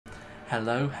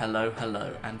Hello, hello,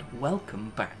 hello, and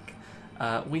welcome back.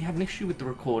 We had an issue with the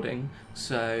recording,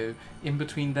 so in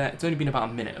between there, it's only been about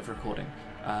a minute of recording,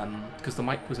 because the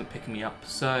mic wasn't picking me up,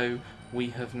 so we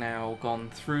have now gone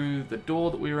through the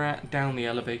door that we were at, down the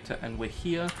elevator, and we're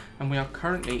here, and we are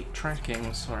currently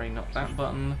tracking, sorry, not that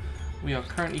button, we are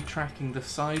currently tracking the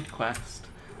side quest,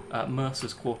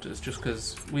 Mercer's Quarters, just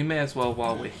because we may as well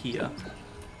while we're here.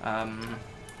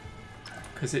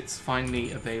 Because it's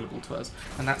finally available to us,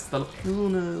 and that's the... Oh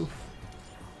no!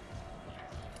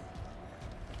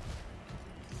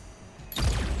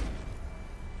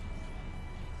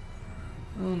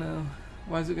 Oh no,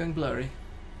 why is it going blurry?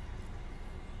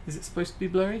 Is it supposed to be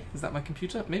blurry? Is that my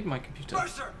computer? Maybe my computer.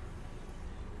 Mercer!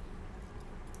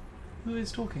 Who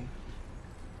is talking?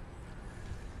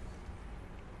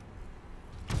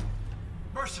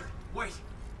 Mercer, wait!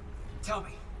 Tell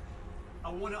me.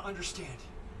 I want to understand.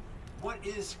 What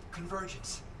is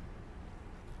convergence?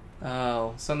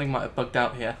 Oh, something might have bugged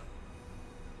out here.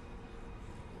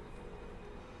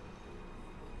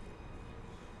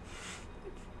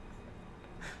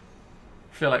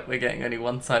 I feel like we're getting only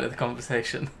one side of the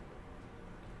conversation.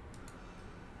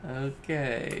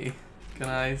 Okay. Can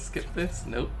I skip this?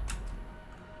 Nope.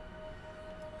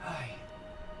 Hi.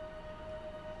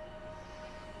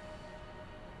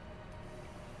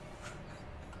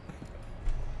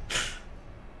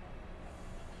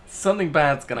 Something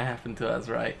bad's gonna happen to us,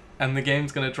 right? And the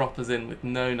game's gonna drop us in with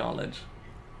no knowledge.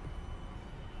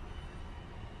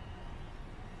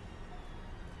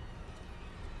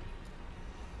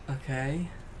 Okay.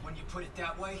 When you put it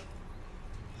that way,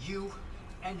 you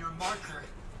and your marker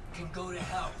can go to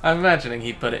hell. I'm imagining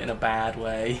he put it in a bad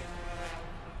way.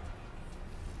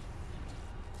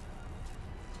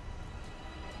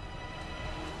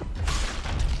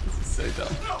 This is so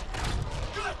dumb. No!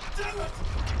 God damn it!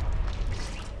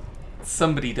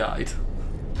 Somebody died.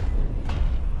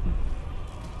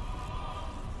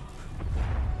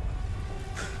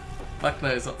 Fuck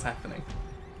knows what's happening.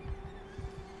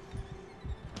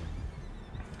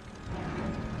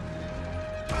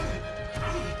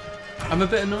 I'm a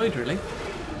bit annoyed, really.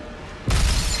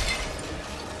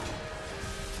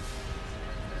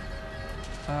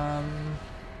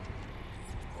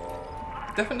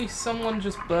 Definitely someone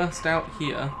just burst out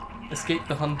here, escaped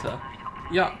the hunter.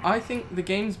 Yeah, I think the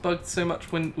game's bugged so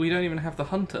much when we don't even have the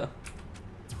hunter.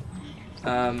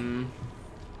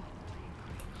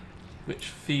 Which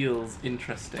feels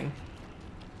interesting.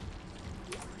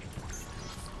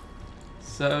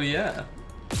 So yeah.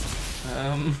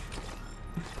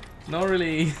 Not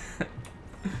really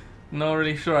not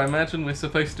really sure. I imagine we're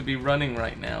supposed to be running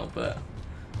right now, but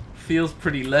feels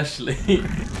pretty leisurely.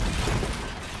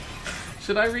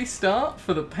 Should I restart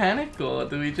for the panic, or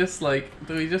do we just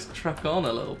truck on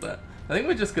a little bit? I think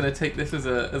we're just gonna take this as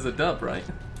a dub, right?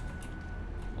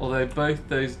 Although both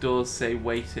those doors say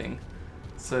waiting,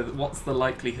 so what's the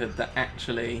likelihood that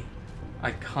actually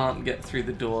I can't get through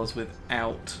the doors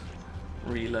without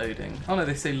reloading? Oh no,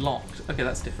 they say locked. Okay,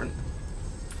 that's different.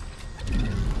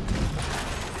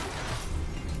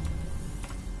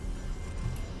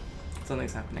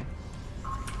 Something's happening.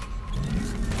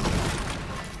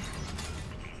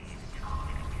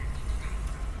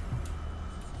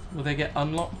 Will they get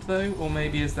unlocked though? Or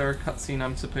maybe is there a cutscene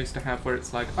I'm supposed to have where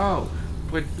it's like, oh,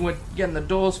 we're getting the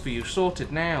doors for you sorted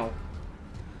now?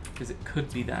 Because it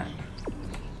could be that.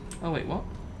 Oh wait, what?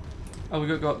 Oh, we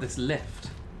gotta go up this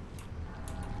lift.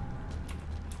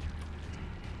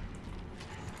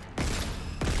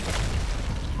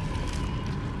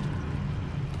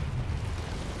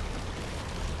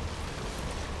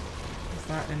 Is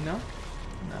that enough?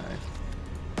 No.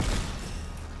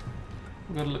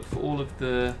 We've got to look for all of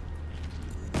the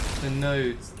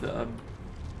nodes that are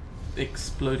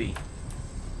explodey.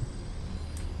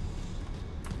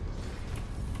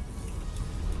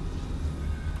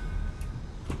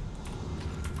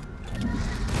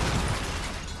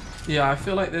 Yeah, I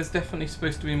feel like there's definitely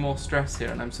supposed to be more stress here,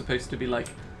 and I'm supposed to be like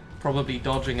probably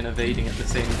dodging and evading at the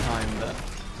same time, but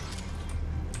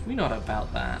we're not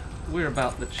about that. We're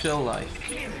about the chill life.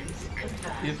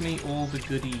 Give me all the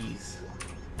goodies.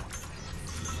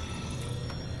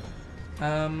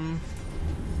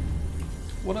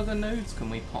 What other nodes can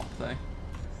we pop though?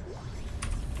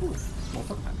 Ooh, small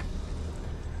bookpack.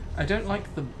 I don't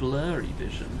like the blurry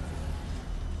vision.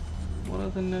 What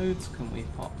other nodes can we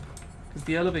pop? Because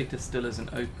the elevator still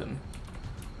isn't open.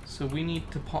 So we need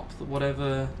to pop the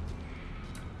whatever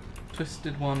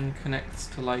twisted one connects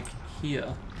to like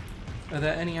here. Are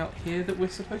there any out here that we're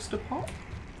supposed to pop?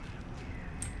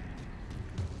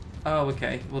 Oh,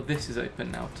 okay. Well, this is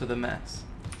open now to the mess.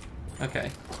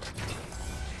 Okay.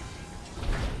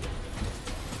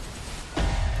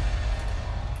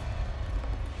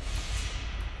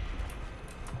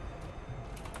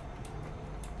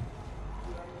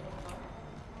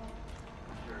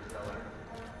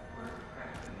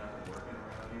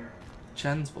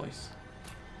 Chen's voice.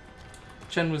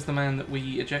 Chen was the man that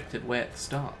we ejected way at the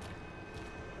start.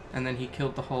 And then he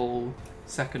killed the whole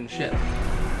second ship.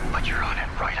 But you're on it,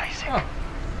 right, Isaac? Oh,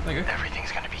 there you go.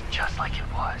 Everything's gonna be just like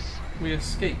it was. We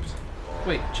escaped.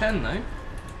 Wait, Chen though?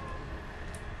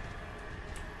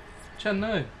 Chen,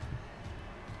 no.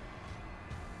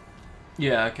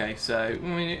 Yeah, okay, so, I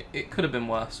mean, it could have been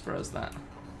worse for us, that.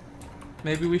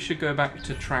 Maybe we should go back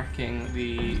to tracking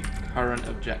the current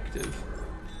objective.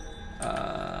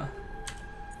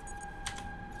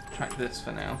 Track this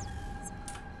for now.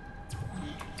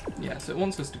 Yeah, so it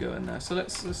wants us to go in there, so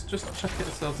let's just chuck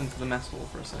ourselves into the mess hall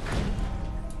for a second.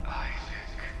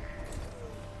 Isaac,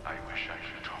 I wish I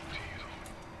could talk to you.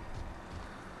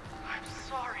 I'm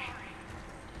sorry.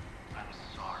 I'm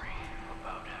sorry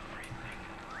about everything.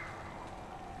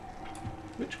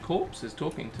 Which corpse is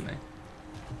talking to me?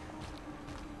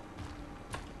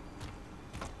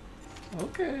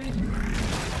 Okay.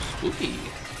 Spooky.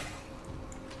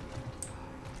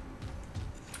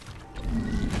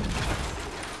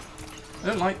 I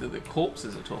don't like that the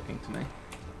corpses are talking to me.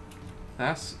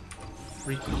 That's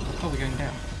freaky. Oh, we're going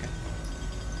down. Okay.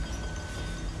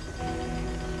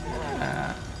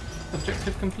 Ah,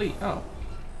 objective complete. Oh.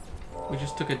 We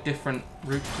just took a different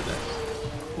route to this.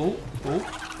 Oh, oh,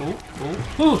 oh, oh,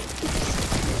 oh!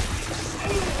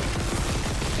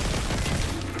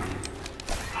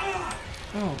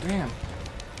 Oh, damn.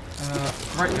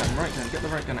 Right gun, get the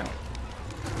right gun out.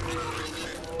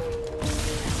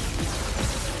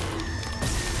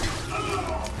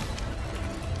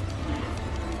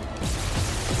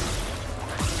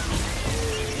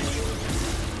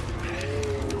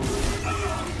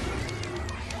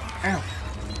 Ow.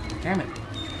 Damn it.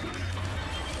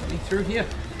 Get me through here.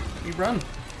 Let me run.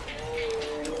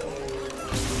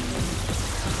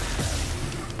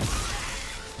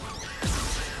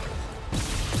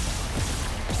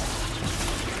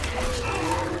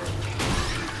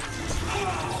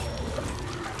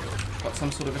 Got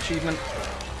some sort of achievement.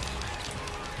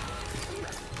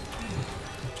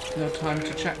 No time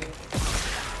to check.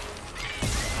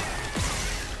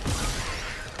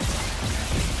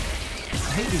 I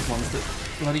hate these ones that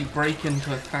bloody break into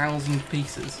 1,000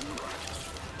 pieces.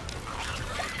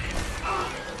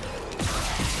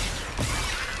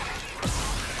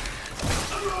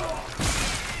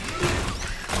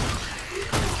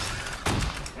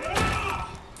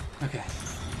 Okay.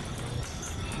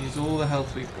 Use all the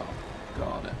health we've got.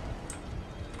 Got it.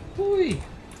 Whee!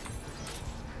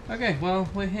 Okay, well,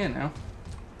 we're here now.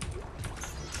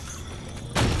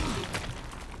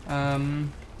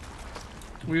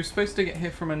 We were supposed to get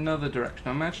here from another direction.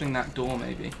 I'm imagining that door,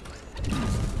 maybe.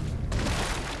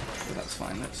 But that's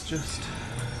fine. Let's just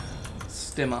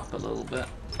stim up a little bit.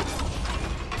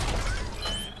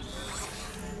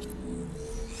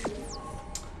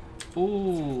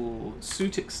 Ooh,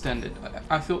 suit extended.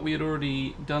 I thought we had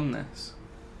already done this,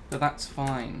 but that's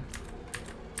fine.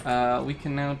 We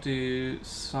can now do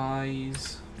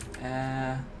size,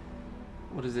 air.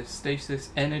 What is this? Stasis,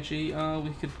 energy.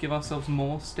 We could give ourselves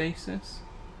more stasis.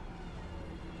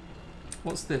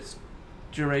 What's this?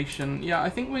 Duration. Yeah, I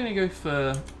think we're going to go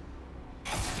for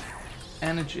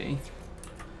energy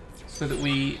so that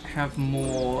we have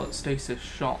more stasis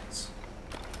shots.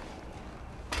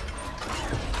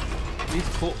 These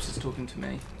corpses talking to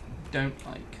me don't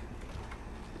like.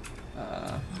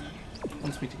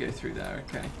 Wants me to go through there,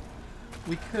 okay.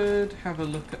 We could have a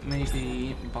look at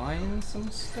maybe buying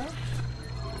some stuff.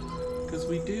 Because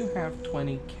we do have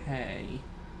 20k.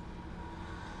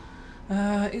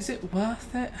 Is it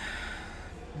worth it?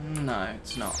 No,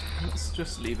 it's not. Let's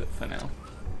just leave it for now.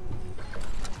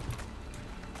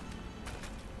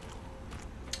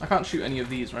 I can't shoot any of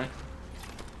these, right?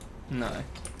 No.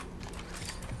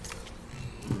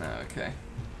 No, okay.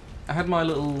 I had my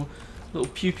little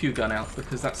pew pew gun out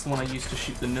because that's the one I used to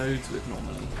shoot the nodes with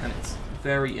normally, and it's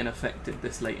very ineffective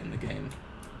this late in the game.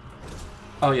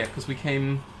 Oh yeah, because we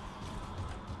came...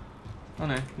 Oh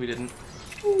no, we didn't.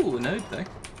 Ooh, a node though.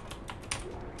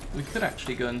 We could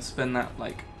actually go and spend that,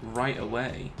 like, right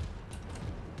away.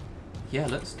 Yeah,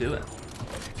 let's do it.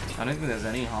 I don't think there's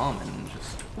any harm in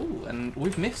just... Ooh, and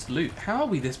we've missed loot. How are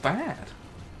we this bad?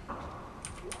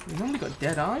 We've only got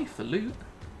dead eye for loot.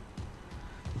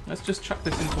 Let's just chuck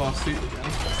this into our suit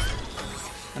again.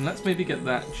 And let's maybe get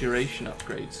that duration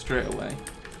upgrade straight away.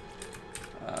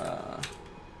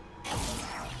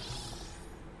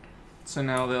 So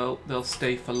now they'll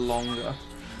stay for longer.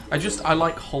 I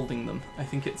like holding them. I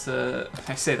think it's a...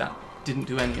 I say that. Didn't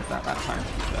do any of that time,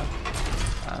 to be fair.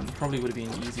 Probably would have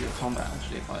been easier combat,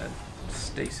 actually, if I had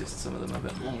stasised some of them a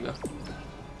bit longer.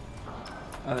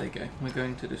 Oh, there you go. We're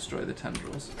going to destroy the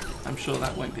tendrils. I'm sure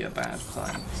that won't be a bad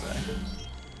sign, so...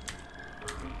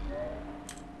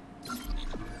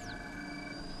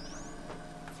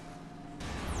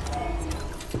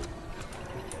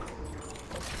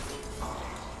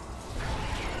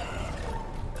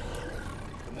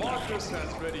 Marcus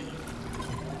has ready.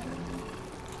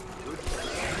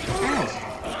 Ow!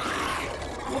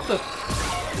 What the...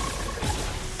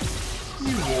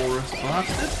 You walrus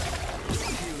bastard!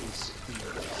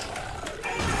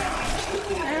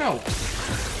 Ow!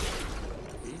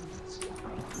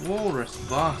 Walrus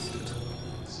bastard.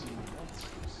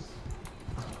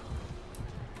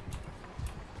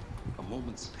 A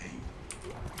moment's pain.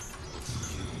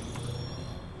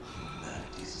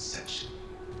 Humanity's ascension.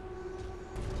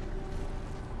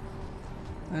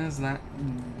 There's that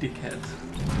dickhead.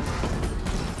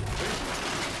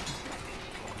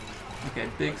 Okay,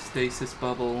 big stasis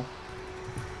bubble.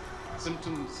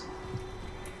 Symptoms.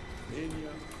 Mania.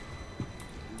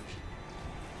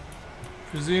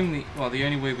 Presume the... well, the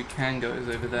only way we can go is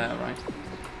over there, right?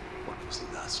 What was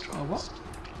the last straw? Oh, what?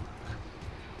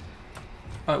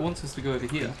 Oh, it wants us to go over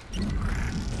here.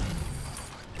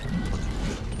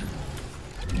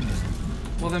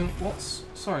 Well then, what's...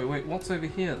 sorry, wait, what's over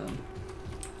here then?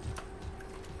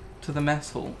 To the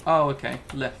mess hall. Oh, okay,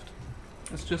 left.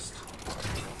 Let's just...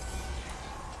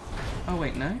 oh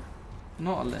wait, no?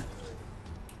 Not a lift.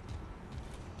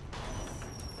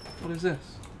 What is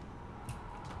this?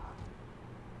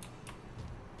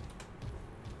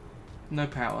 No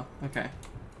power. Okay.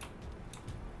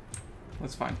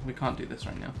 That's fine. We can't do this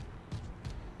right now.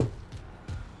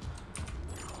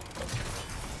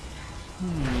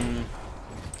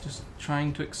 Just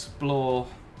trying to explore.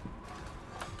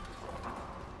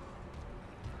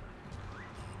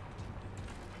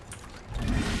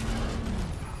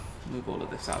 Move all of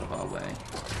this out of our way.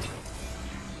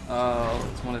 Oh,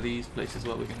 it's one of these places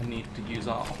where we're going to need to use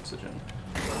our oxygen.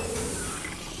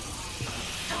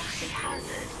 Toxic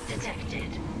hazard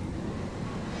detected.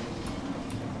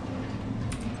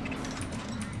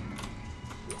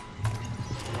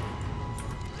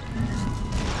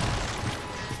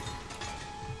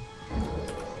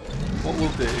 What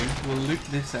we'll do, we'll loop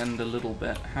this end a little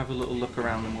bit, have a little look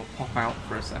around, and we'll pop out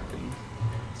for a second.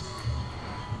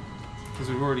 Because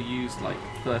we've already used like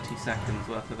 30 seconds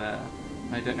worth of air.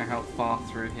 I don't know how far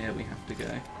through here we have to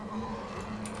go.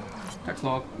 Text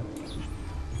log.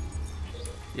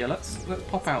 Yeah, let's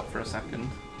pop out for a second.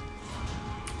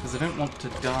 Because I don't want to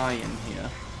die in here.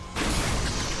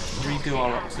 Redo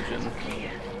our oxygen.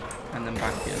 And then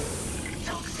back in.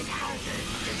 Toxic hazard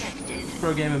detected.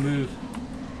 Pro gamer move.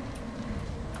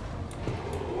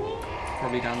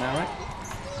 Probably down there, right?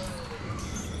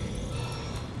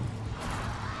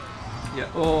 Yeah,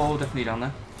 oh, definitely down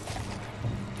there.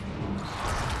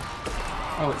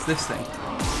 Oh, it's this thing.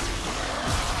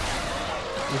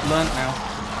 We've learnt now.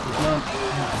 We've learnt.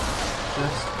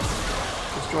 Just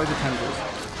destroy the tendrils.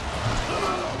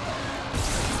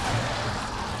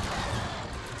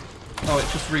 Oh, it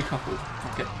just recoupled.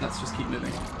 Okay, let's just keep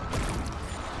moving.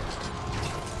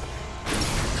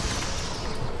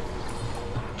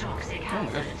 Toxic Oh my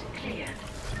hazard gosh. cleared.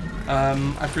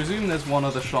 I presume there's one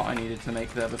other shot I needed to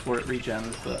make there before it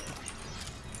regens, but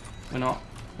we're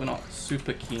not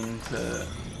super keen to...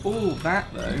 ooh,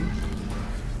 that though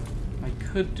I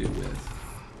could do with.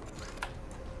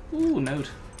 Ooh, note.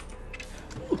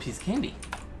 Ooh, piece of candy.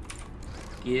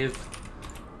 Give.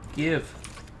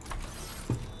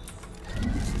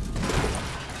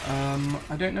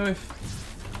 I don't know if...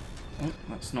 oh,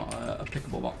 that's not a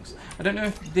pickable box. I don't know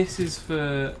if this is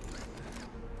for...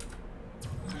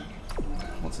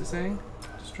 what's it saying?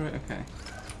 Destroy... okay.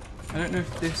 I don't know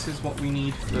if this is what we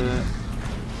need for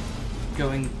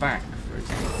going back, for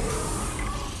example.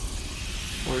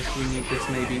 Or if we need this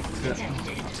maybe to...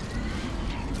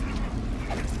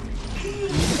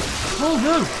 oh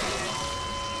no!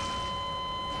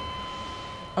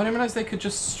 I didn't realise they could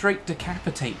just straight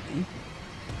decapitate me.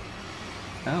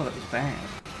 Oh, that was bad.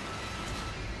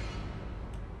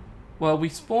 Well, we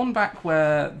spawned back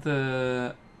where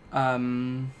the...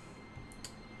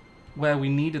 where we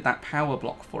needed that power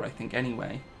block for, I think,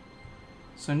 anyway.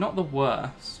 So not the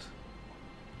worst.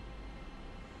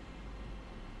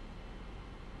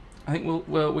 I think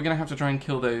we're gonna have to try and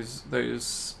kill those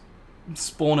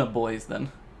spawner boys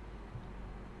then.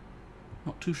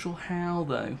 Not too sure how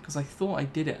though, because I thought I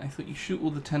did it. I thought you shoot all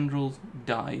the tendrils,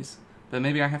 dies, but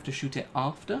maybe I have to shoot it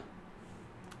after.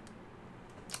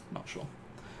 Not sure.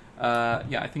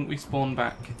 Yeah, I think we spawn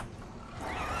back.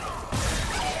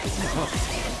 Oh,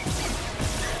 gosh.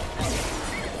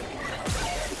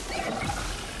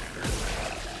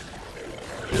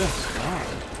 Just right.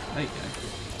 There you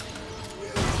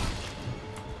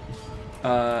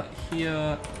go.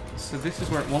 Here. So this is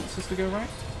where it wants us to go, right?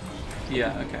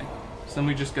 Yeah. Okay. So then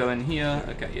we just go in here.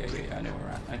 Okay. Yeah. I know where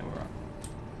we're at.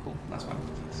 Cool. That's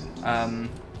fine.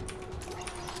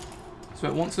 So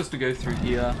it wants us to go through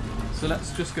here. So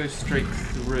let's just go straight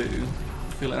through.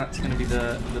 I feel like that's going to be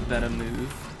the better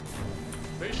move.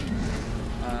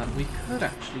 We could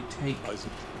actually take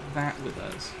that with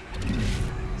us.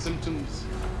 Symptoms.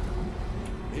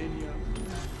 Mania.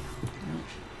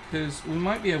 Because we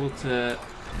might be able to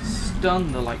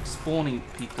stun the like spawning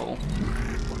people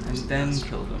and then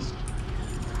kill them.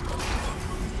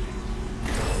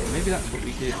 Maybe that's what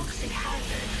we do.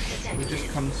 We just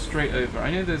come straight over.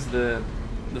 I know there's the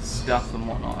stuff and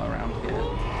whatnot around here,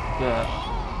 but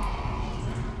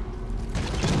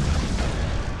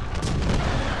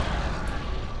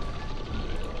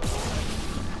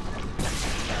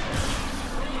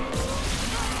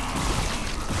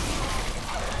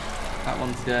that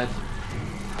one's dead.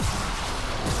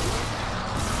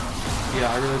 Yeah,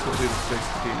 I realised what we were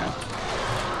supposed to do now.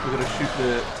 We're gonna shoot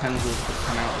the tendrils that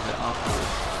come out of it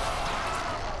afterwards.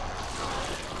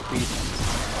 These ones.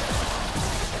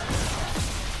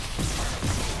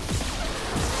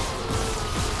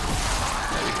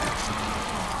 There we go.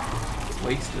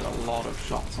 Wasted a lot of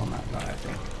shots on that guy, I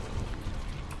think.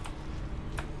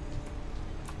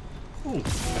 Ooh,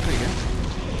 there you go.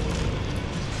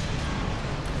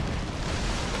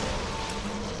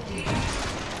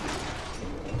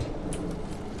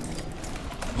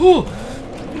 Oh!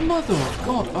 Mother of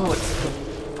God! Oh, it's the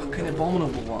fucking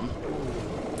abominable one.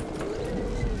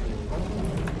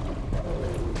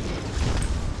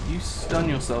 You stun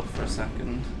yourself for a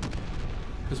second.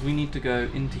 Because we need to go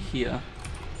into here.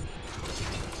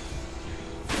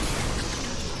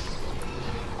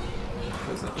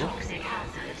 Close that door. Toxic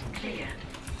hazard cleared.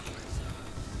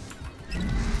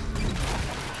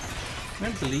 I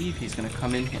don't believe he's going to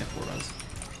come in here for us.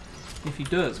 If he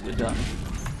does, we're done.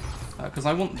 Because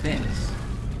I want this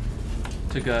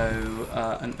to go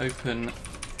and open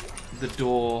the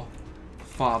door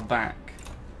far back.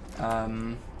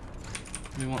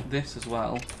 We want this as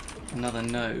well, another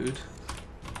node.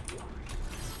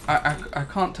 I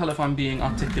can't tell if I'm being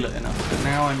articulate enough, but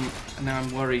now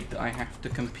I'm worried that I have to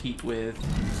compete with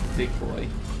Big Boy.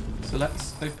 So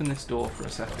let's open this door for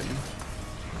a second.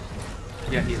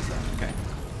 Yeah, he is there. Okay.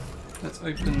 Let's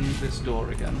open this door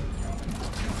again.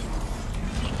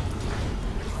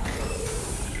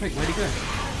 Wait, where'd he go?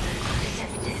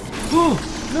 Oh,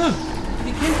 no!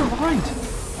 He came from behind!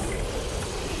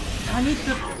 I need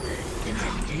the...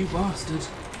 You bastard.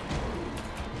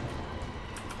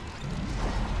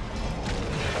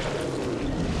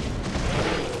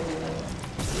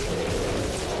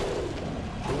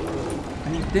 I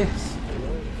need this.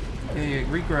 Yeah,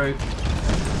 regrow.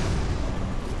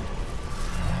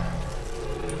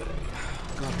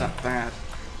 God, that's bad.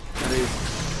 That is...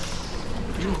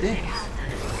 I need this.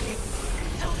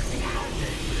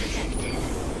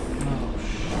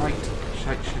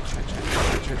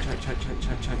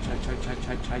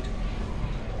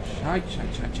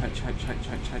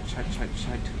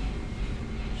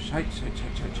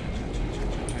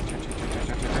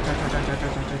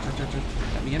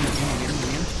 Let me in. Let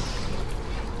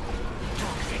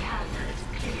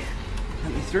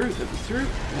me through.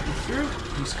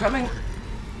 He's coming.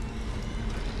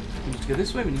 We need to go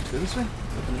this way. Open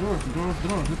the door.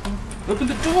 Open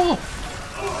the door!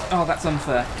 Oh, that's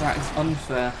unfair. That is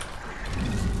unfair.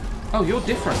 Oh, you're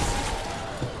different.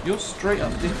 You're straight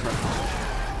up different.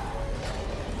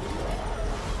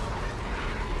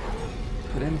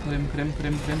 Put in.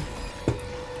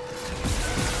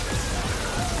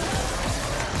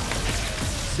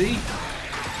 See?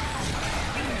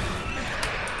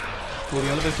 Pull the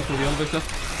elevator.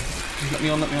 Just let me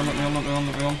on.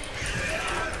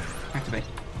 Activate.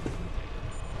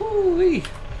 Woo-wee.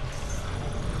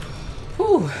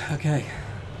 Whew, okay.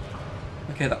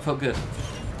 Okay, that felt good.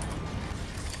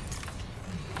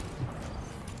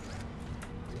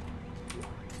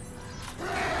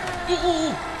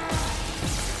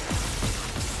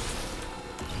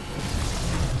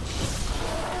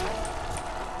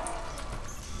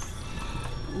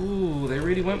 Ooh, they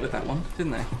really went with that one,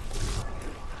 didn't they?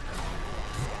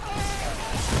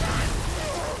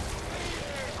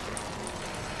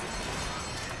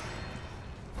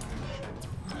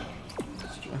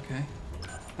 Okay,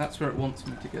 that's where it wants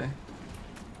me to go.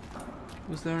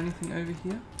 Was there anything over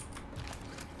here?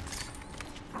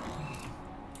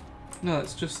 No,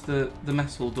 it's just the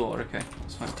mess hall door. Okay,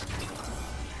 that's fine.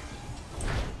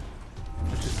 I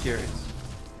was just curious.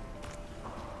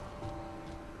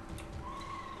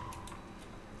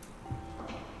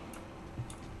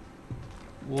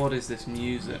 What is this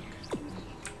music?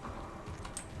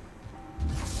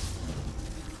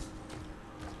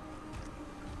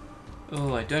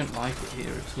 Oh, I don't like it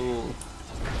here at all.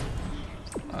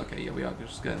 Okay, yeah, we are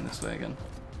just going this way again.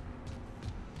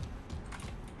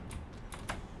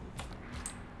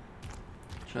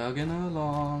 Chugging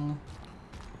along.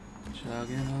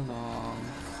 Chugging along.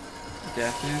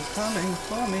 Death is coming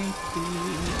for me,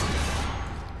 please.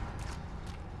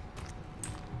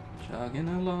 Chugging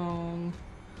along.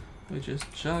 We're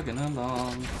just chugging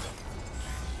along.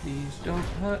 Please don't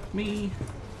hurt me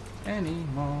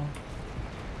anymore.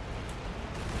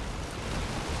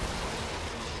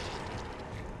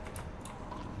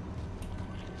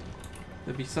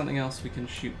 There'll be something else we can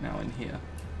shoot now in here,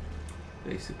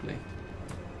 basically.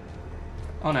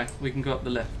 Oh no, we can go up the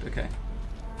lift, okay.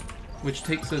 Which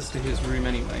takes us to his room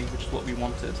anyway, which is what we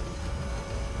wanted.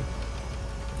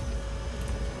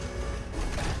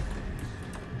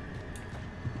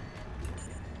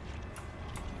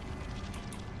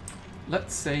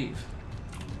 Let's save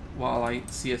while I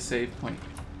see a save point.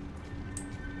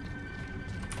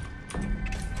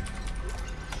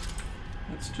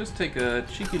 Let's just take a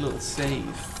cheeky little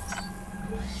save.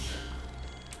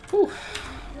 Whew.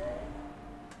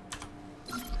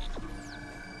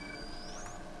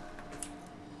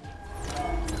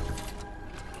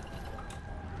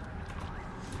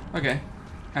 Okay,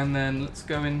 and then let's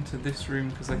go into this room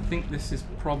because I think this is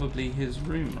probably his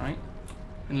room, right?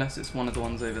 Unless it's one of the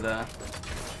ones over there.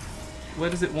 Where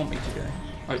does it want me to go?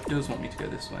 Oh, it does want me to go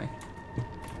this way.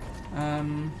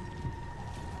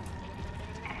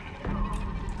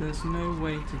 There's no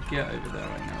way to get over there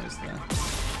right now, is there?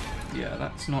 Yeah,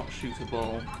 that's not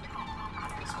shootable.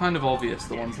 It's kind of obvious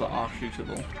the ones that are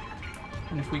shootable.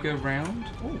 And if we go round...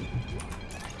 Oh.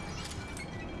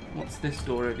 What's this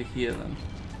door over here then?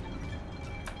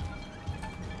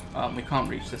 We can't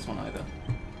reach this one either.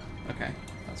 Okay,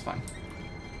 that's fine.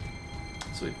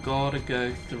 So we've got to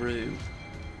go through.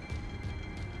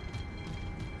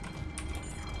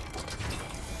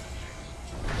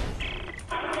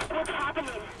 What's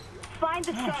happening? Find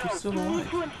the Oh, she's still You alive. need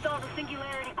to install the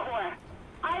singularity core.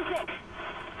 Isaac!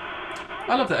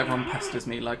 I love that everyone pesters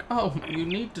me like, oh, you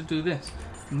need to do this.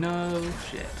 No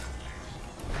shit.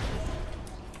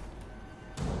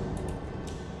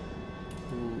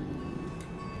 Ooh.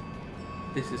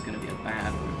 This is going to be a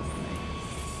bad room for me.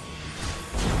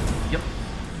 Yep.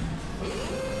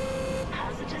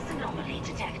 Hazardous anomaly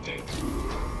detected.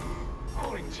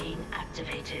 Quarantine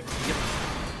activated. Yep.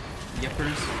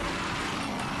 Yepers.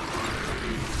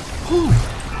 Oh!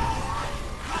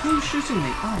 Who's shooting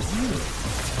me? Oh, you.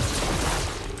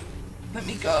 Let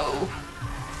me go.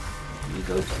 Let me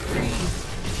go free.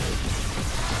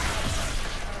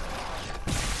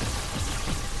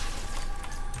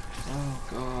 Oh,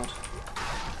 God.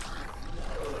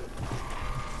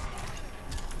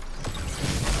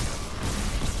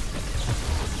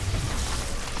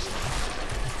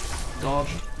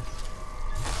 Dodge.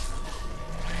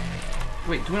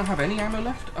 Wait, do we not have any ammo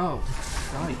left? Oh,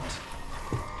 right.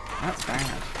 That's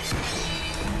bad.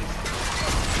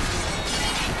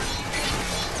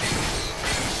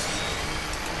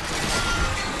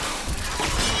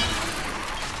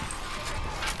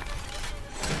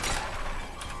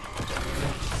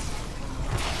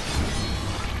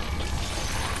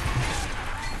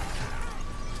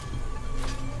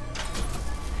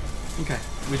 Okay,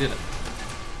 we did it.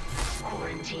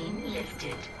 Quarantine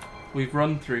lifted. We've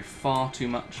run through far too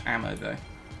much ammo though.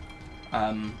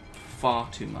 Far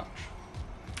too much.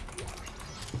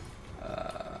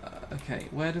 Okay,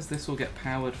 where does this all get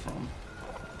powered from?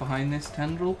 Behind this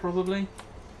tendril, probably?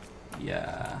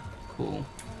 Yeah, cool.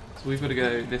 So we've got to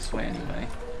go this way anyway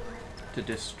to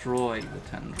destroy the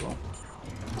tendril.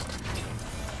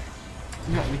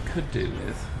 What we could do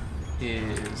with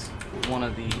is one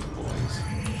of these boys.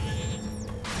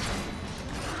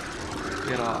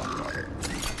 Get off.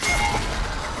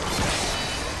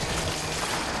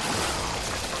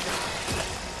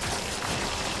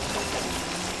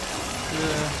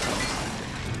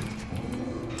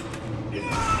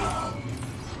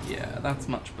 Yeah, that's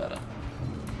much better.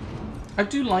 I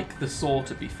do like the saw,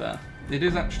 to be fair. It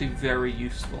is actually very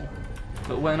useful.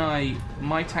 But when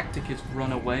my tactic is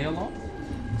run away a lot,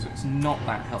 so it's not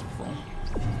that helpful.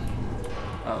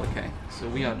 Oh, okay. So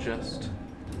we are just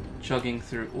chugging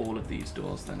through all of these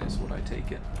doors then, is what I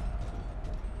take it.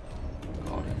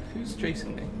 God, who's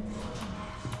chasing me?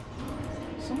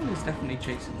 Someone is definitely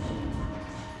chasing me.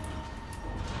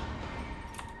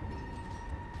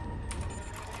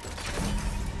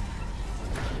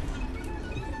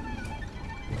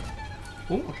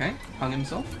 Oh, okay. Hung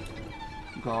himself.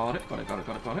 Got it, got it, got it,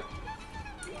 got it, got it.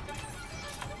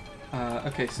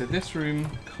 Okay, so this room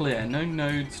clear. No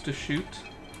nodes to shoot.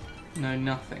 No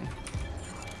nothing.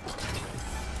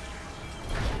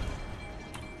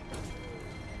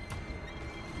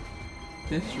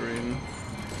 This room.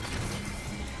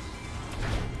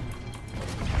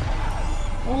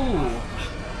 Oh!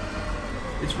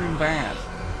 This room bad.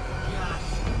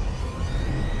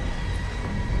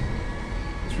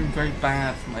 This room very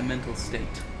bad for my mental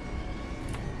state.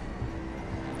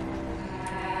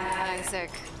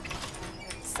 Isaac.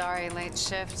 Sorry, late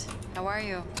shift. How are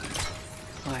you?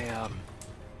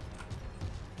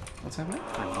 What's happening?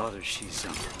 My mother, she's,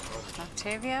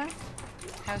 Octavia?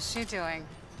 How's she doing?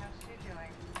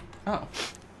 Oh.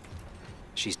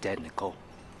 she's dead, Nicole.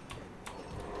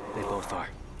 They both are.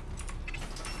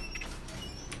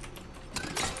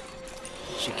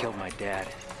 She killed my dad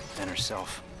and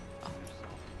herself.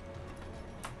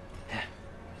 Yeah.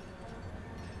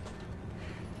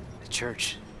 The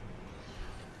church.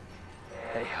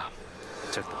 They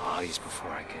took the bodies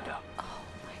before I could. Oh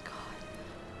my God.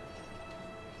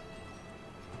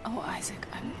 Oh, Isaac,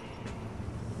 I'm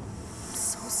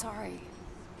so sorry.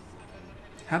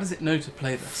 How does it know to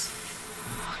play this?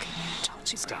 Fucking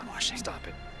told you brainwashing. Stop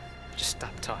it. Just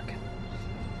stop talking.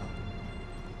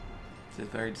 This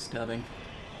is very disturbing.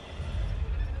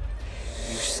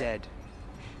 You said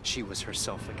she was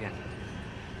herself again.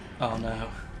 Oh no.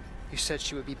 You said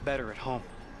she would be better at home.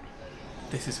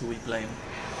 This is who we blame.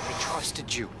 I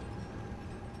trusted you.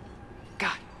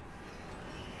 God.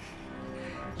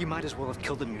 You might as well have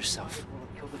killed him yourself.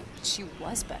 She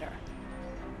was better.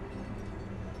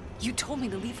 You told me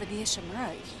to leave for the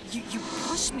Ishimura. You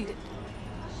pushed me to...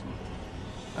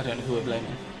 I don't know who we're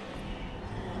blaming.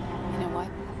 You know what?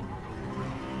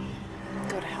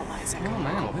 Go to hell, Isaac. Oh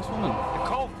man, this woman.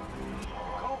 Nicole!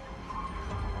 Nicole!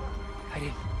 I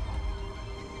didn't...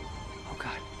 Oh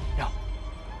God, no.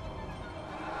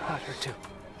 Not her too.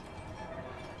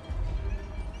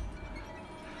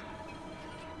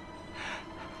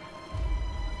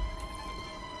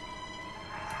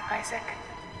 Isaac.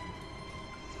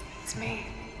 It's me.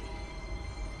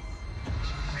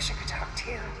 I wish I could talk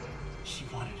to you. She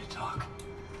wanted to talk.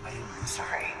 I didn't. I'm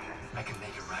sorry. I can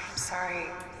make it right. I'm sorry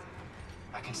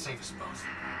I can save us both.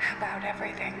 about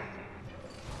everything.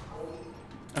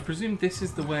 I presume this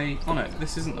is the way... Oh no,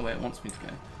 this isn't the way it wants me to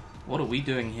go. What are we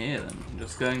doing here then?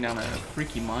 Just going down a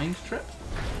freaky mind trip?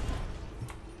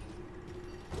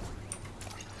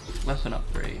 Weapon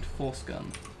upgrade, force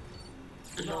gun.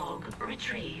 Log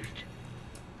retrieved.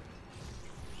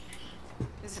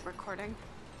 Is it recording?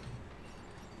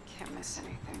 Can't miss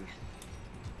anything.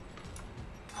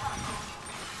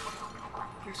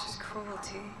 It's just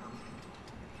cruelty.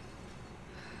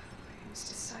 It's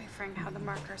deciphering how the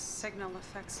marker's signal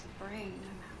affects the brain.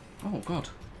 Oh god.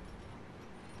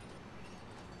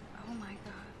 Oh my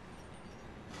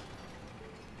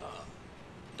God.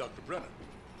 Dr. Brennan.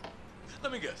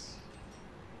 Let me guess.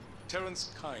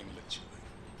 Terrence Kine let you in.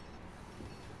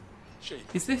 Shade.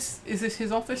 Is this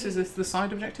his office? Is this the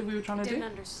side objective we were trying to Didn't do?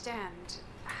 understand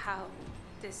how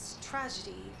this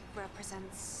tragedy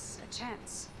represents a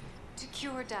chance to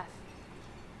cure death.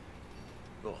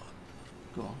 Go on.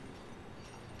 Go on.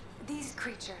 These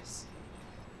creatures,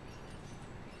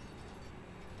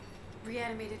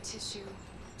 reanimated tissue,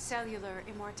 cellular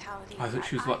immortality. I thought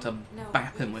she was about to know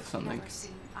bap him we've with something. Never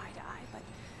seen eye to eye, but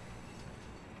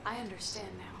I understand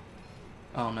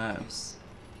now. Oh no. There's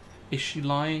Is she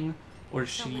lying or is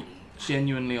so she many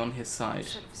genuinely on his side?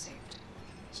 should have saved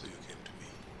So you came to me.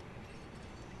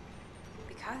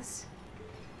 because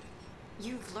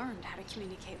you've learned how to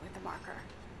communicate with the marker.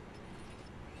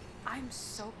 I'm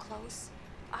so close.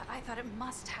 I thought it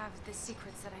must have the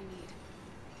secrets that I need.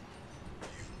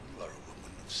 You are a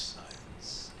woman of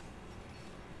science.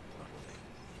 Not faith.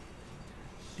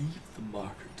 Leave the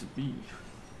marker to me.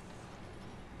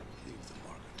 Leave the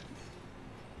marker to me.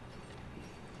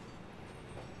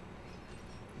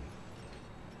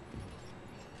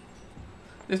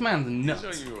 This man's nuts.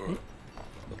 These are your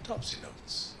autopsy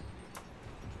notes.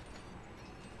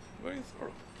 Very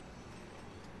thorough.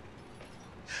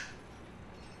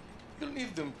 You'll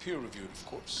need them peer-reviewed, of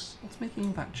course. What's making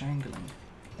all that jangling?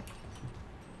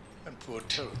 And poor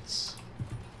Terrence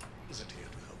isn't here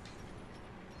to help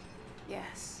you.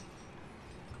 Yes.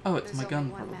 Oh, it's There's my gun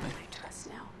only one probably. man I trust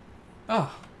now.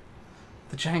 Oh,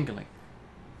 the jangling.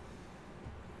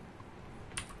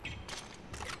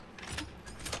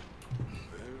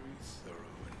 Very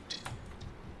thorough indeed.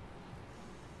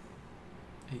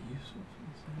 A useful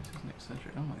for his next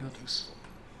surgery. Oh my god. Useful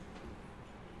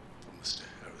for Mr.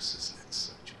 Harris's next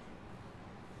surgery.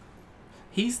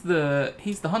 He's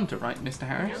the hunter, right, Mr.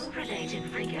 Harris? No related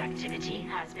freak activity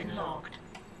has been logged.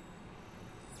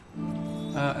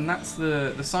 And that's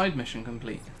the side mission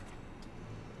complete.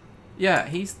 Yeah,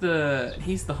 he's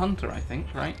the hunter, I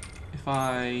think, right? If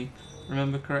I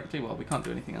remember correctly. Well, we can't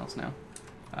do anything else now.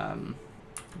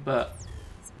 But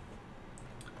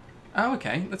oh,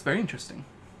 okay, that's very interesting.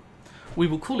 We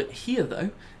will call it here though,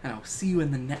 and I'll see you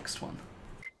in the next one.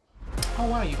 Oh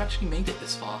wow, you've actually made it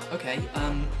this far. Okay,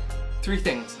 3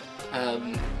 things.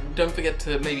 Don't forget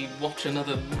to maybe watch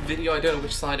another video. I don't know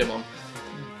which side I'm on.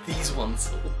 These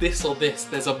ones, this or this,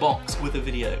 there's a box with a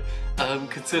video.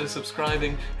 Consider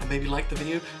subscribing and maybe like the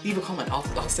video. Leave a comment,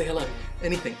 I'll say hello.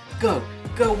 Anything. Go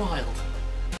wild.